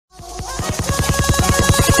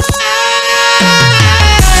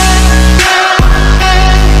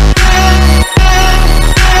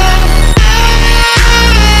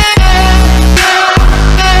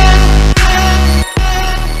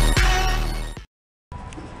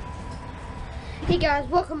Hey guys,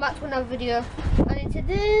 welcome back to another video. And in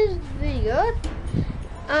today's video,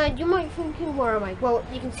 you might be thinking, where am I? Well,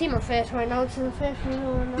 you can see my face right now. It's in the face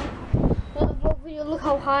video right now. Another vlog video. Look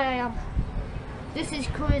how high I am. This is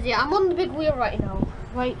crazy. I'm on the big wheel right now.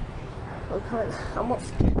 Right? Okay, I'm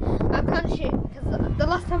kind of shaking because the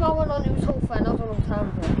last time I went on it was whole fine. That was a long time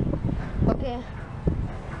ago. Okay.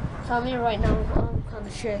 So I'm here right now. I'm kind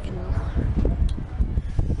of shaking now.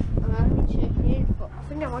 I've been shaking it, but I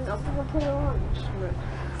think I'm gonna put it on.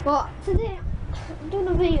 But today I'm doing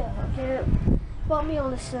a video. Okay, got me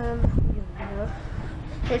on this video.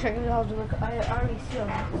 Which I can have to look. I already see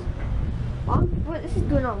on this. But this is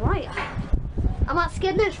going on right. I'm at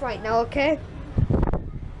Skegness right now. Okay.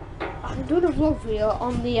 I'm doing a vlog video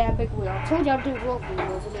on the big wheel. I told you I'd do vlog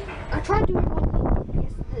videos. I tried doing one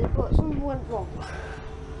yesterday, but something went wrong.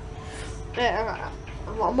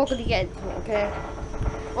 I'm not gonna get into it. Okay.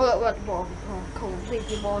 Oh, that went wrong. Oh,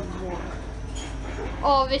 completely wrong.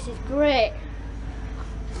 Oh, this is great.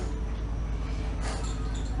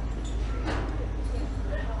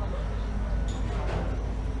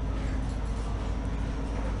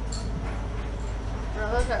 I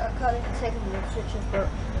can't even take the switches, but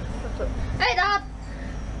hey, Dad.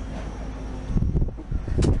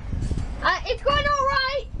 It's going all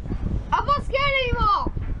right. I'm not scared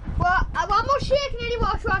anymore. But I'm not shaking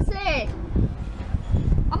anymore. Should I say?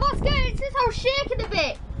 I'm not scared. It's just I'm shaking a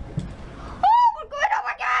bit. Oh, we're going up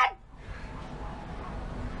again.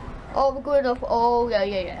 Oh, we're going up. Oh,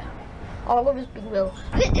 yeah. Oh, I love this big wheel.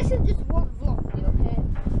 This is just one vlog video, okay?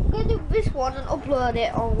 I'm going to do this one and upload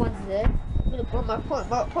it on Wednesday. I'm going to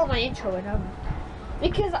put my intro in.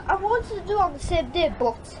 Because I wanted to do it on the same day,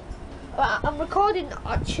 but I'm recording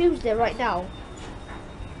on Tuesday right now.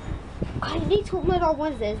 I need to upload on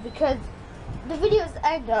Wednesdays because the videos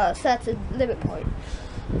end at a certain limit point.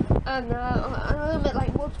 And I limit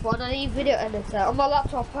like multiple, and I need video editor. On my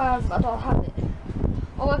laptop I don't have it.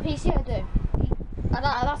 On my PC I do. And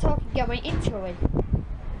that's how I can get my intro in.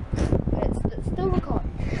 It's still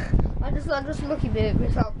recording. I'm just looking at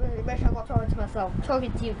myself, make sure I'm not talking to myself. I'm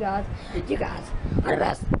talking to you guys. You guys are the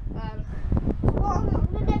best. What I'm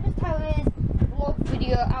gonna name this title is vlog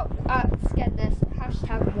video out at Skegness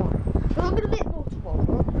 #1. So I'm gonna make multiple.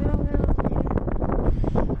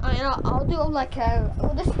 I'll do them like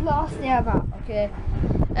well, this is the last day I'm at, okay?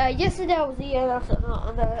 Yesterday I was here and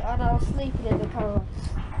I was sleeping in the car.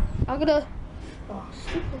 I'm gonna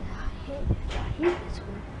sleeping. I hate this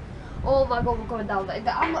one. Oh my god, we're going down there.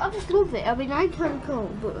 I just love it. I mean, I ain't kind of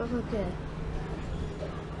cold, but it's okay.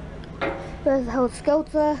 There's the Held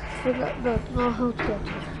Skelter. No Held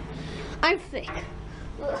Skelter. I'm thick.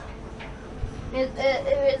 It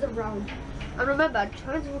is around. And remember, I'm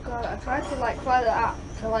trying to record. I tried to like find the app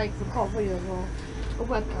to like record videos or a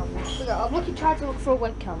webcam. So I'm trying to look for a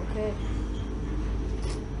webcam. Okay.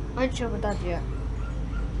 I ain't sure my dad yet.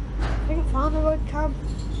 I think I found a webcam.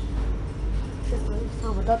 Just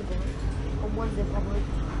tell my dad about it on Wednesday probably.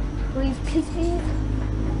 Please.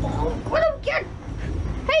 Oh, what again?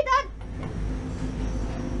 Hey, Dad.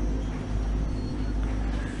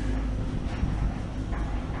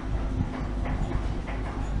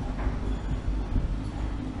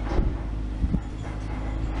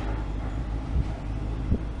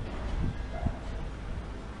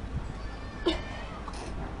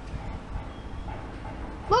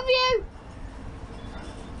 Love you!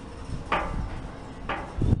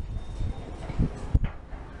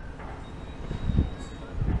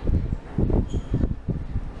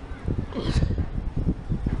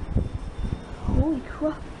 Holy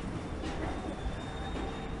crap.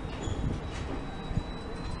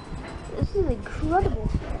 This is incredible.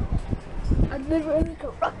 I've never ever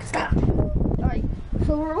got rock star. Right,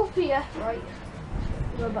 so we're up here, right?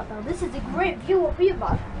 Go back down. This is a great view up here,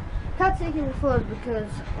 man. Can't take any photos because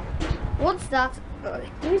once that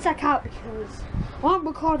means I can't, because while I'm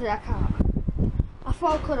recording I can't. I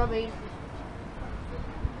thought I could, I mean.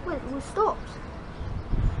 Wait, we stopped.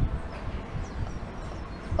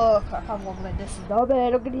 Oh crap, I'm wobbling. This is not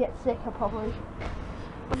bad. I'm gonna get sick, I probably.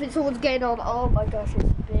 I think someone's getting on. Oh my gosh,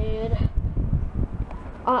 it's bad.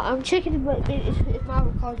 I'm checking if my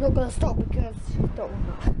record's not gonna stop because don't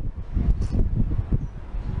want that.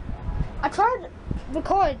 I tried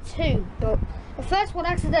recording too, but the first one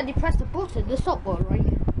accidentally pressed the button, the stop button, right?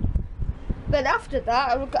 Then after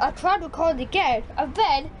that, I tried recording again, and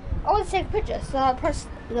then I want to take a picture, so I pressed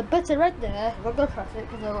the button right there. I'm not gonna press it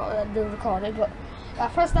because I'm not doing recording, but I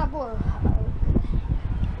pressed that button.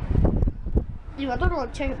 I don't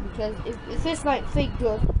want to check it because if this like thing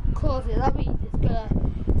goes closes, that means it's gonna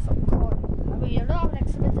stop recording. I mean, I don't have an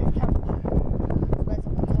expensive camera. But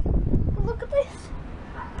look at this.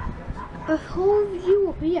 A whole view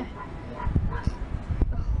up here.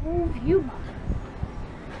 A whole view, man.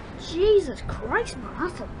 Jesus Christ,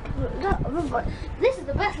 man. This is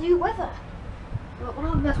the best view ever. Well,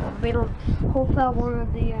 not the best one. I've been on Hotel one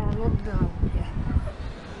of the London. Yeah.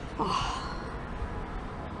 Oh.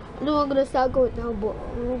 I know I'm gonna start going down, but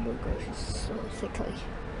oh my gosh, it's so sickly.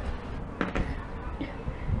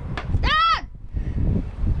 Dad!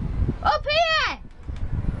 Up here!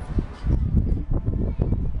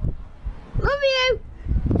 Love you!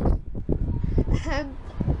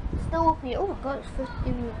 Still up here. Oh my god, it's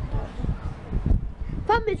 15 minutes.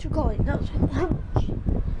 5 minutes recording, that's how much?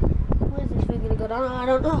 Where's this thing gonna go down? I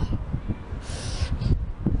don't know.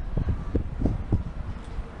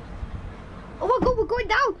 Oh my god, we're going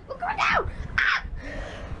down! We're going down! Ah!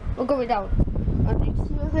 We're going down. And you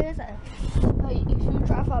see what it says? If you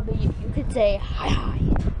try to find me, you can say hi.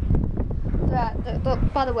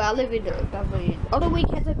 By the way, I live in Beverly. On the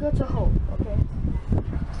weekends I go to home, okay?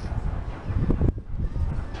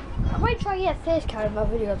 I might try to get face cam in my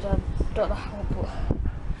videos, I don't know how, but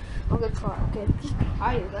I'm gonna try, okay? Just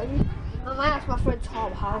try it, ready? I might ask my friend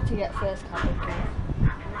Tom how to get face cam, okay?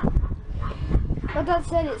 My dad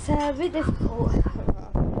said it's a bit difficult.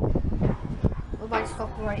 We might stop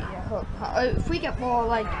right here. If we get more,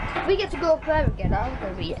 like, if we get to go up there again, I'm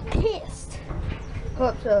gonna be pissed.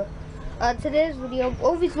 Hope so. And today's video,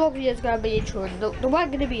 all these vlog videos are gonna be intro. They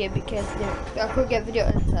weren't gonna be in because I couldn't get video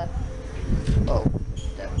editor.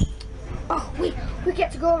 Oh, we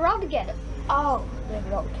get to go around again. Oh, they're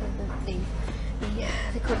not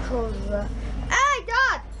the controls. Hey,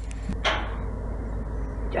 Dad!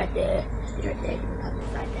 It's right there. It's right there.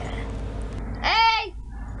 It's right there. Hey!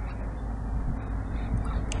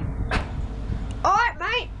 Alright,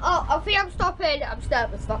 mate. Oh, I think I'm stopping. I'm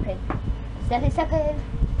stopping. Stopping.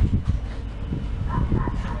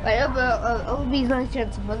 Right, I'll be nice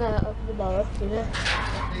gentlemen of the bar, you know.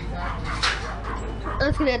 I'm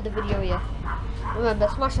just gonna end the video here. Remember,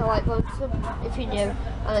 smash the like button if you're new,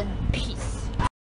 and peace.